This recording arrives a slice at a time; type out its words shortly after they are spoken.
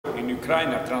in Ukraine,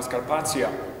 Transcarpathia,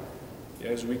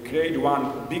 yes, we create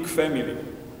one big family,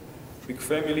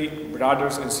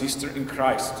 brothers and sisters in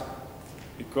Christ,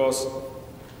 because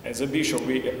as a bishop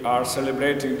we are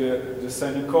celebrating the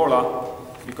Saint Nicola,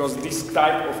 because this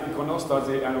type of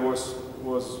iconostasy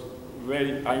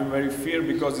I'm very feared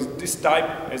because it's this type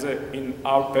as in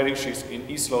our parishes in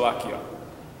East Slovakia,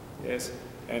 yes,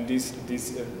 and this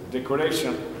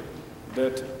decoration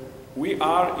that we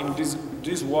are in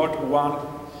this world one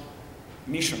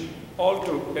mission, all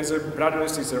as a brother and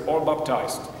sister, all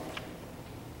baptized,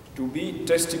 to be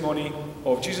testimony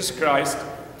of Jesus Christ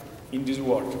in this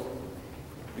world,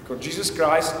 because Jesus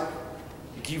Christ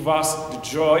give us the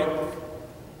joy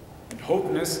and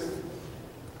hopeness,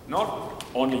 not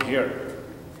only here,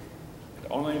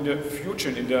 but only in the future,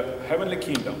 in the heavenly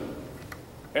kingdom.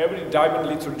 Every diamond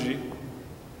liturgy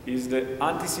is the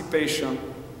anticipation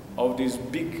of this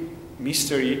big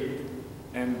mystery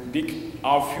and big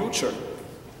our future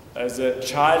as a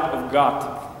child of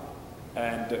God.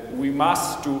 And we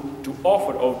must to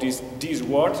offer of this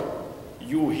word,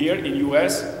 you here in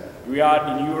US, we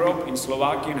are in Europe, in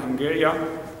Slovakia, in Hungary,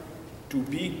 to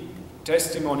be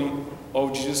testimony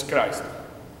of Jesus Christ.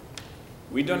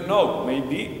 We don't know,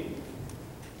 maybe,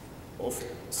 of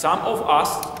some of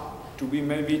us to be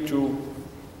maybe to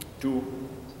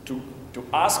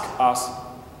ask us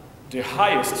the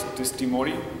highest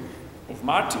testimony of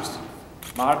martyrs.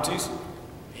 Martyrs,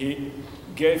 he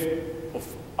gave of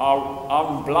our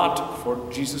own blood for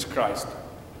Jesus Christ.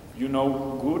 You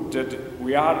know good that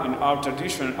we are in our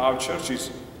tradition, our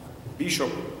churches,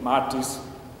 Bishop martyrs,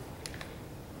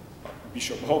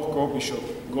 Bishop Hopko, Bishop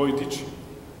Gojdic,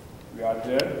 we are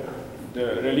there,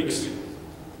 the relics,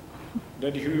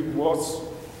 that he was,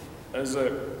 as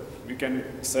we can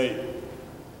say,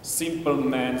 simple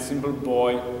man, simple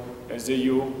boy, as a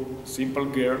you, simple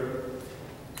girl,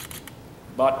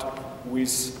 but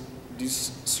with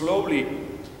this slowly,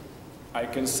 I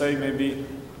can say maybe,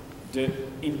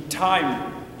 in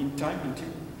time,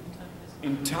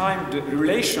 the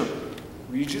relation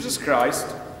with Jesus Christ,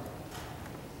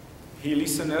 he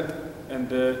listened, and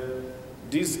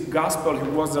this gospel he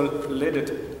was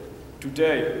led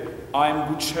today. I am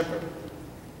good shepherd.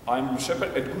 I am good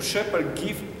shepherd, and good shepherd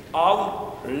give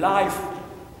our life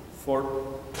for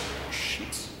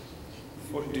sheep,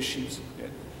 for the sheep. Yeah.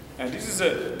 And this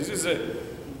is a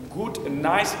good and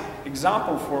nice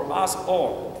example for us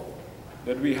all,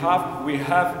 that we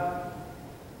have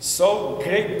so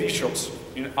great bishops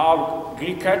in our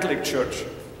Greek Catholic Church,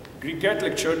 Greek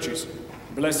Catholic churches,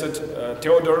 Blessed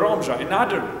Theodore Romja, and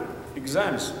other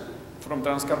exams from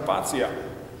Transcarpathia,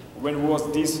 when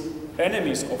was these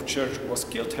enemies of church was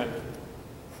killed him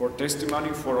for testimony,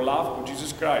 for love of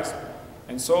Jesus Christ.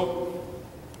 And so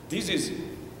this is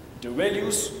the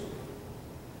values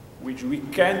which we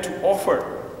can to offer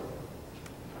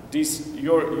this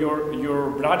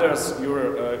your brothers,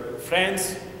 your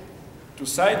friends, to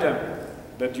say them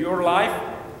that your life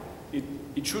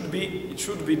it should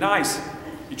be nice,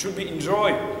 it should be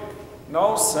enjoyed,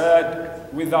 no sad,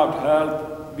 without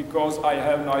help, because I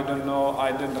haven't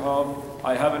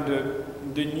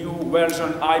the new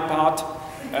version iPad,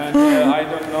 and I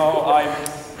don't know,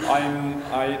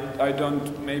 I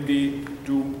don't maybe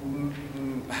to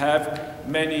have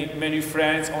many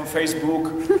friends on Facebook,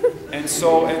 and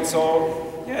so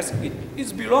yes,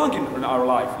 it's belonging in our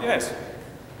life, yes,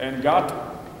 and God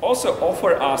also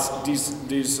offer us this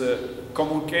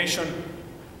communication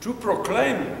to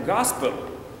proclaim gospel,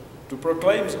 to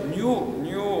proclaim new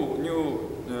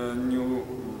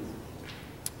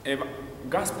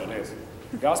gospel, yes,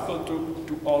 gospel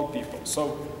to all people.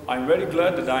 So I'm very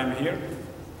glad that I'm here,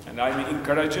 and I'm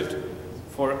encouraged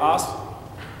for us.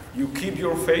 You keep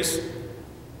your faith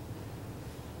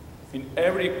in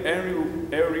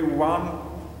every one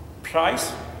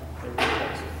price,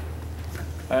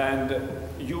 and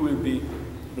you will be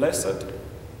blessed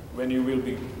when you will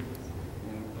be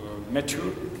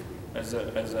mature as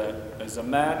a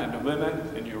man and a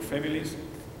woman in your families.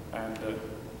 And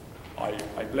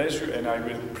I bless you, and I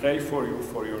will pray for you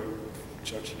for your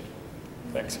church here.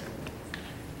 Thanks.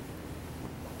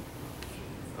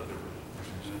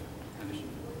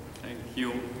 Thank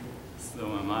you.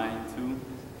 So am I too.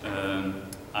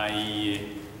 I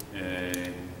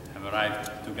have arrived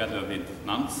together with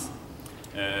nuns,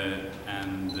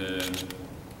 and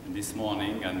this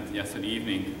morning and yesterday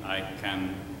evening I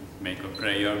can make a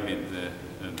prayer with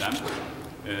them.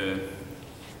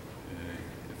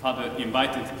 Father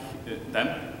invited them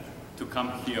to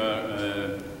come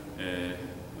here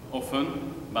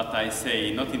often, but I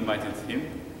say not invited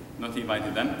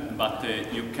them, but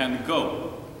you can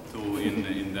go to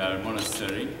in their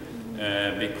monastery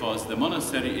because the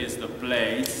monastery is the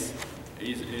place,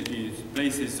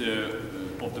 places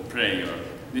of the prayer.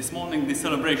 This morning the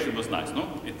celebration was nice,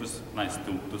 no? It was nice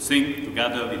to sing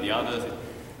together with the others,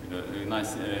 with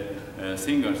nice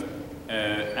singers.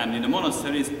 And in the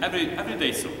monasteries, every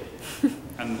day so,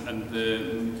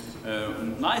 and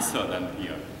nicer than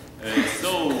here.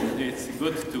 So it's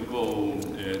good to go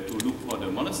to look for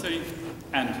the monastery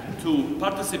and to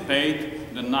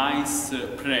participate the nice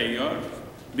prayer,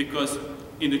 because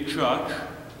in the church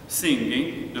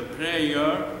singing the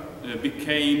prayer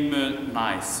became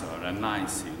nicer and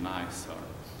nicer.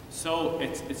 So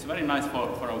it's very nice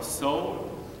for our soul,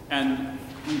 and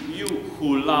you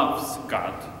who loves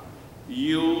God,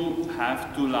 you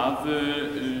have to love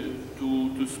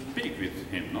to speak with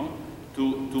Him, no?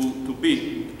 To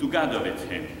be together with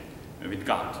Him, with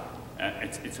God.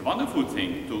 It's a wonderful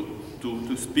thing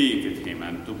to speak with Him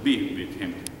and to be with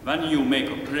Him. When you make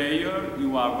a prayer,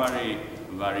 you are very,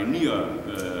 very near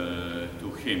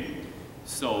to Him.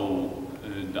 So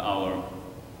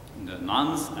the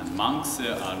nuns and monks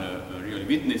are a real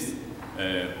witness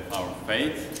of our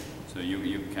faith. So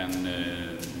you can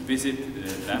visit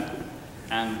them,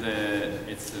 and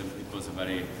it was a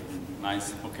very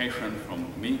nice occasion from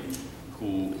me,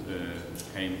 who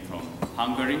came from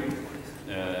Hungary,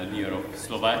 near of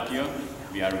Slovakia.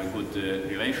 We are in good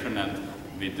relation, and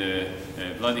with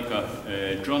Vladika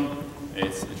John,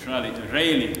 it's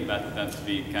really that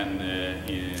we can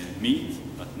meet,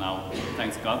 but now,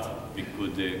 thanks God, we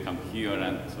could come here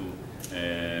and to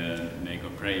make a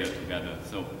prayer together.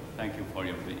 So thank you for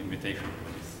your invitation.